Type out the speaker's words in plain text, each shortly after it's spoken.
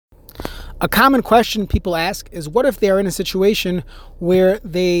A common question people ask is, what if they're in a situation where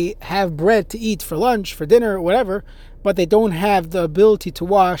they have bread to eat for lunch, for dinner, whatever, but they don't have the ability to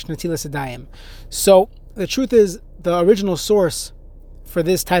wash Netilas Yadayim? So the truth is, the original source for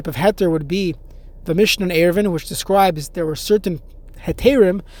this type of heter would be the Mishnah in Eruvin, which describes there were certain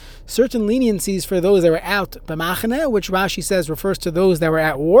heterim, certain leniencies for those that were out b'machane, which Rashi says refers to those that were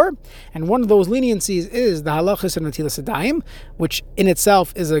at war. And one of those leniencies is the halachas of Netilas Yadayim, which in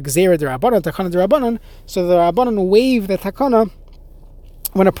itself is a gzeira d'Rabbanan, takana d'Rabbanan. So the Rabbanan waive the takana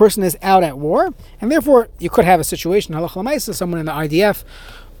when a person is out at war, and therefore you could have a situation, halach l'maisa, someone in the IDF,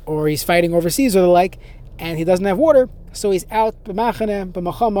 or he's fighting overseas or the like, and he doesn't have water, so he's out b'machane,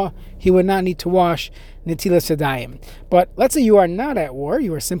 b'machama, he would not need to wash Netilas Yadayim. But let's say you are not at war,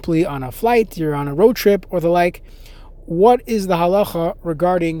 you are simply on a flight, you're on a road trip or the like. What is the halacha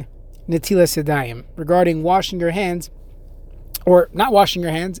regarding Netilas Yadayim, regarding washing your hands, or not washing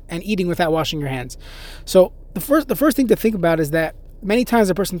your hands, and eating without washing your hands? So the first thing to think about is that many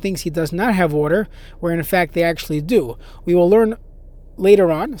times a person thinks he does not have water, where in fact they actually do. We will learn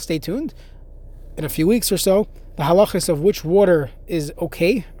later on, stay tuned, in a few weeks or so, the halachas of which water is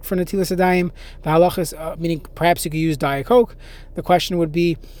okay for Netilas Yadayim. The halachas, meaning perhaps you could use Diet Coke. The question would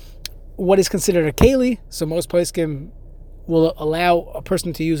be, what is considered a keli? So most poskim will allow a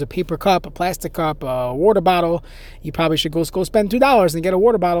person to use a paper cup, a plastic cup, a water bottle. You probably should go spend $2 and get a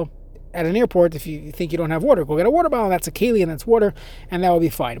water bottle at an airport. If you think you don't have water, go get a water bottle. That's a keli and that's water, and that will be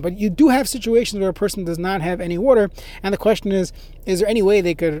fine. But you do have situations where a person does not have any water, and the question is there any way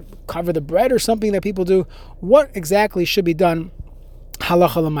they could cover the bread or something that people do? What exactly should be done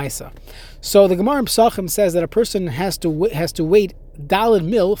halacha l'maisa? So the Gemara in Pesachim says that a person has to wait daled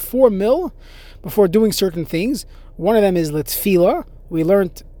mil, 4 mil, before doing certain things. One of them is l'tfila. We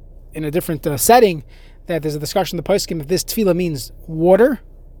learned in a different setting that there's a discussion in the poskim if this tefillah means water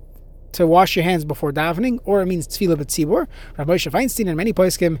to wash your hands before davening, or it means tefillah b'tzibur. Rabbi Moshe Feinstein and many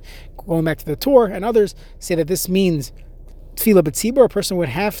poskim, going back to the Torah and others, say that this means tefillah b'tzibur. A person would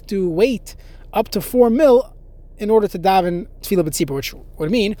have to wait up to 4 mil in order to daven tefillah b'tzibur, which would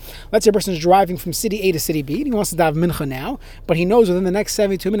mean, let's say a person is driving from city A to city B, and he wants to daven mincha now, but he knows within the next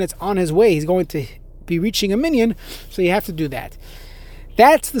 72 minutes on his way he's going to be reaching a minyan, so you have to do that.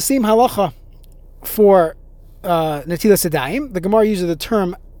 That's the same halacha for Netilas Yadayim. The Gemara uses the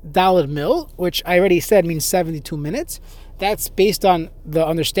term daled mil, which I already said means 72 minutes. That's based on the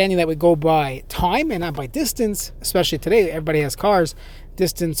understanding that we go by time and not by distance. Especially today, everybody has cars.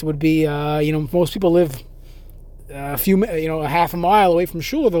 Distance would be, most people live a half a mile away from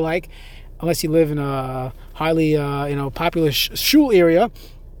shul or the like, unless you live in a highly, populous shul area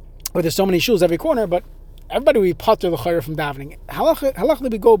where there's so many shuls every corner. But everybody will be patur l'chayr from davening.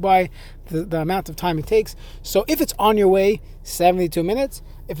 Halachically, we go by the amount of time it takes. So if it's on your way, 72 minutes.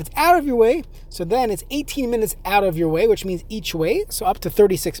 If it's out of your way, so then it's 18 minutes out of your way, which means each way, so up to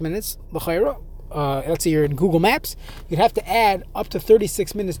 36 minutes. L'chayra, let's say you're in Google Maps, you'd have to add up to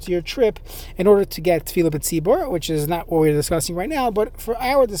 36 minutes to your trip in order to get tefillah b'tzibur, which is not what we're discussing right now, but for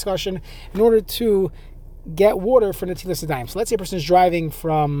our discussion, in order to get water for Netilas Yadayim. So let's say a person is driving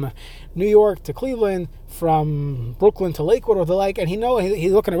from New York to Cleveland, from Brooklyn to Lakewood or the like, and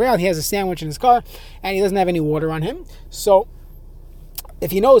he's looking around, he has a sandwich in his car, and he doesn't have any water on him. So if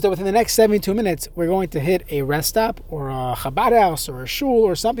he knows that within the next 72 minutes we're going to hit a rest stop or a Chabad house or a shul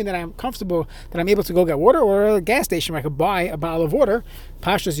or something that I'm comfortable, that I'm able to go get water, or a gas station where I could buy a bottle of water,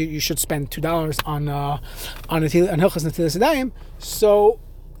 Pashas, you should spend $2 on Hilchas Netilas Yadayim. So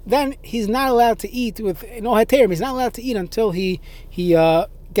then he's not allowed to eat with no heterim. He's not allowed to eat until he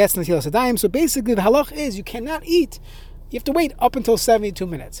gets Netilas Yadayim. So basically the halach is you cannot eat. You have to wait up until 72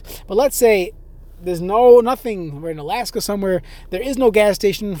 minutes. But let's say there's nothing. We're in Alaska somewhere. There is no gas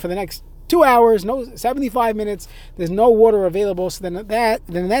station for the next 2 hours, no 75 minutes. There's no water available. So then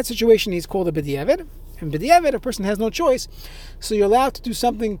in that situation, he's called a b'diavad. And b'diavad, a person has no choice. So you're allowed to do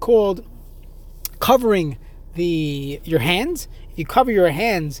something called covering your hands. You cover your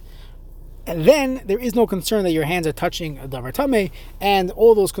hands, and then there is no concern that your hands are touching a davar tameh, and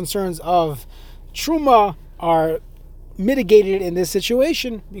all those concerns of truma are mitigated in this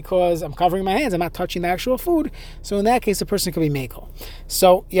situation because I'm covering my hands, I'm not touching the actual food. So in that case, the person could be mekel.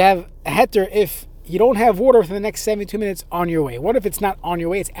 So you have a heter if you don't have water for the next 72 minutes on your way. What if it's not on your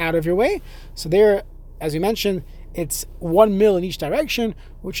way, it's out of your way? So there, as we mentioned, it's 1 mil in each direction,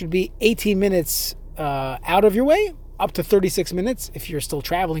 which would be 18 minutes out of your way, up to 36 minutes if you're still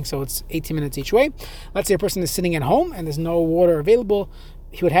traveling, so it's 18 minutes each way. Let's say a person is sitting at home and there's no water available.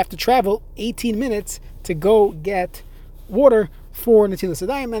 He would have to travel 18 minutes to go get water for Netilas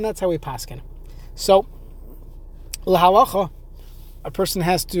Yadayim, and that's how we paskin. So, l'halacha, a person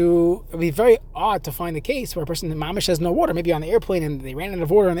has to, it would be very odd to find a case where a person, mamish, has no water, maybe on the airplane and they ran out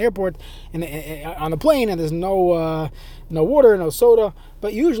of water on the airport and on the plane, and there's no water, no soda.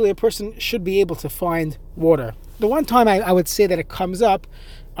 But usually a person should be able to find water. The one time I would say that it comes up,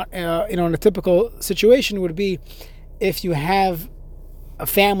 in a typical situation would be if you have a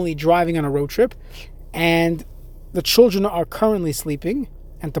family driving on a road trip and the children are currently sleeping,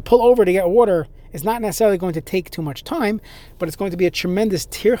 and to pull over to get water is not necessarily going to take too much time, but it's going to be a tremendous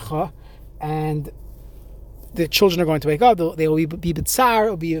tircha, and the children are going to wake up. They will be bitzar. It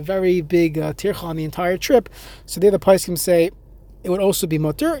will be a very big tircha on the entire trip. So there the poskim say it would also be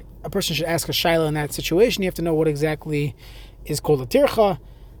mutter. A person should ask a shaila in that situation. You have to know what exactly is called a tircha.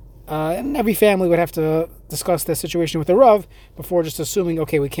 And every family would have to discuss that situation with the Rav before just assuming,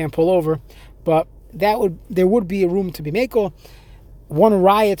 okay, we can't pull over. But there would be a room to be makel. One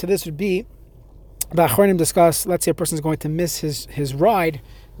raya to this would be, the Achronim discuss, let's say a person is going to miss his ride,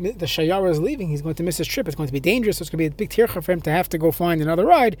 the shayara is leaving, he's going to miss his trip, it's going to be dangerous, so it's going to be a big tircha for him to have to go find another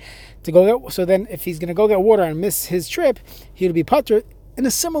ride to go get. So then if he's going to go get water and miss his trip, he'll be patur. In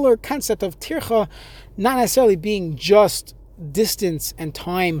a similar concept of tircha, not necessarily being just distance and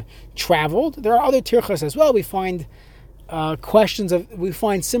time traveled. There are other tirchas as well. We find we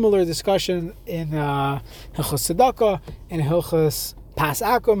find similar discussion in Hilchos Tzedakah and Hilchos Pas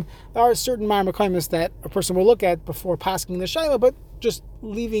Akum. There are certain ma'amar that a person will look at before passing the shaila, but just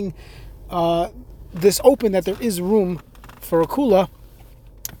leaving this open that there is room for a kula,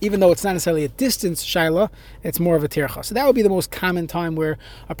 even though it's not necessarily a distance shaila, it's more of a tircha. So that would be the most common time where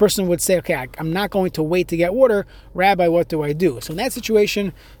a person would say, okay, I'm not going to wait to get water. Rabbi, what do I do? So in that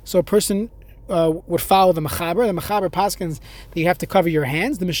situation, a person would follow the mechaber. The mechaber paskins that you have to cover your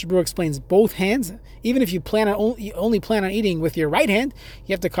hands. The Mishnah Berurah explains both hands. Even if you only plan on eating with your right hand,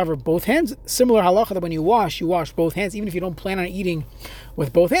 you have to cover both hands. Similar halacha that when you wash both hands. Even if you don't plan on eating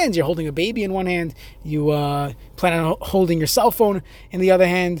with both hands, you're holding a baby in one hand, you plan on holding your cell phone in the other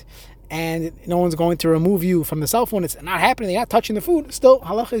hand, and no one's going to remove you from the cell phone. It's not happening. You're not touching the food. Still,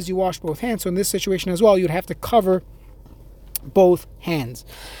 halacha is you wash both hands. So in this situation as well, you'd have to cover both hands.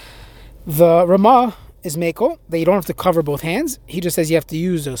 The Ramah is mekel that you don't have to cover both hands. He just says you have to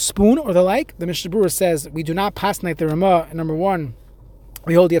use a spoon or the like. The Mishnah Berurah says we do not pass night the Ramah. Number one,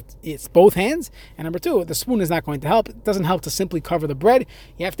 we hold it's both hands. And number two, the spoon is not going to help. It doesn't help to simply cover the bread.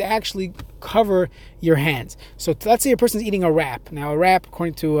 You have to actually cover your hands. So let's say a person is eating a wrap. Now a wrap,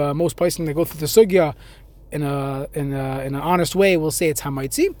 according to most places that go through the sugya in an honest way, will say it's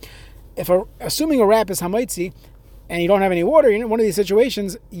hamaitzi. Assuming a wrap is hamaitzi, and you don't have any water, you're in one of these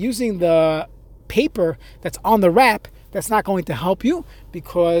situations, using the paper that's on the wrap, that's not going to help you,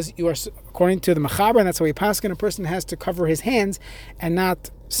 because you are, according to the mechaber, and that's how we paskin, a person has to cover his hands and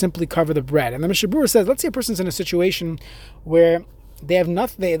not simply cover the bread. And the Mishnah Berurah says, let's say a person's in a situation where they have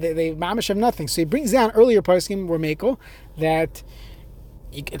nothing, they mamish have nothing. So he brings down earlier paskin were mekel that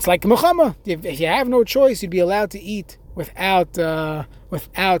it's like Muhammad. If you have no choice, you'd be allowed to eat without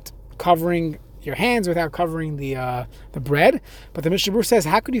covering your hands, without covering the bread. But the Mishnah Berurah says,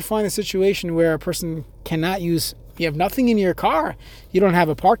 how could you find a situation where a person cannot use, you have nothing in your car, you don't have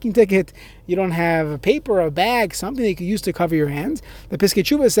a parking ticket, you don't have a paper, a bag, something that you could use to cover your hands? The Piskei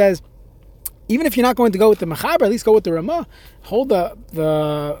Tshuva says, even if you're not going to go with the mechaber, at least go with the Ramah. Hold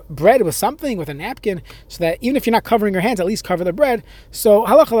the bread with something, with a napkin, so that even if you're not covering your hands, at least cover the bread. So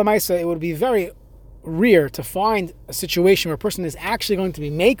halacha l'maisa, it would be very rare to find a situation where a person is actually going to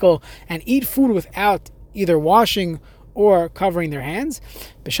be mekel and eat food without either washing or covering their hands.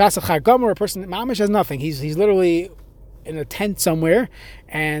 B'shas achar gomer, a person mamish has nothing. He's literally in a tent somewhere,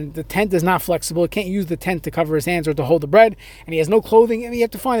 and the tent is not flexible. He can't use the tent to cover his hands or to hold the bread, and he has no clothing. And you have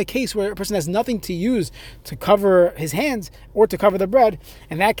to find a case where a person has nothing to use to cover his hands or to cover the bread.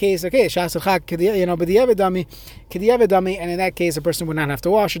 In that case, okay, and in that case, a person would not have to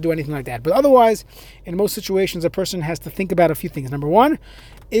wash or do anything like that. But otherwise, in most situations, a person has to think about a few things. Number one,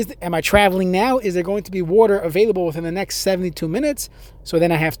 am I traveling now? Is there going to be water available within the next 72 minutes? So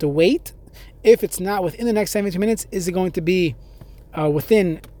then I have to wait. If it's not within the next 72 minutes, is it going to be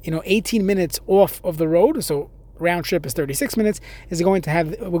within 18 minutes off of the road? So round trip is 36 minutes. We're going to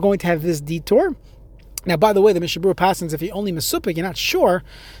have this detour? Now, by the way, the Mishnah Berurah passes, if you're only mesupik, you're not sure.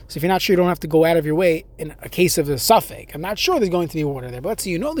 So if you're not sure, you don't have to go out of your way in a case of the suffix. I'm not sure there's going to be water there, but let's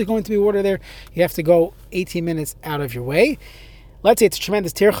say there's going to be water there. You have to go 18 minutes out of your way. Let's say it's a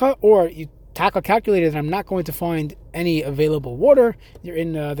tremendous tircha, or you Taka calculated that I'm not going to find any available water. You're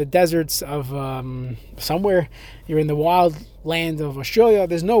in the deserts of somewhere. You're in the wild land of Australia.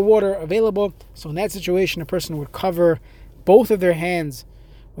 There's no water available. So in that situation, a person would cover both of their hands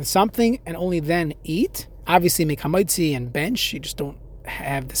with something and only then eat. obviously make hamaitzi and bench. You just don't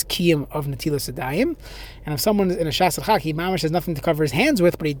have this kiyum of Netilas Yadayim. And if someone is in a shas al he mamash has nothing to cover his hands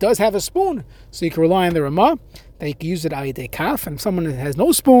with, but he does have a spoon, so you can rely on the Ramah that you can use it al yedei kaf. And if someone has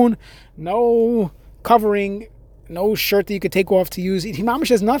no spoon, no covering, no shirt that you could take off to use, he mamash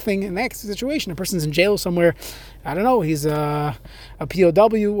has nothing in that situation. A person's in jail somewhere, I don't know, he's a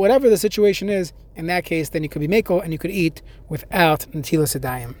POW, whatever the situation is. In that case, then you could be meko and you could eat without Netilas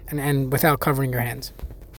Yadayim and without covering your hands.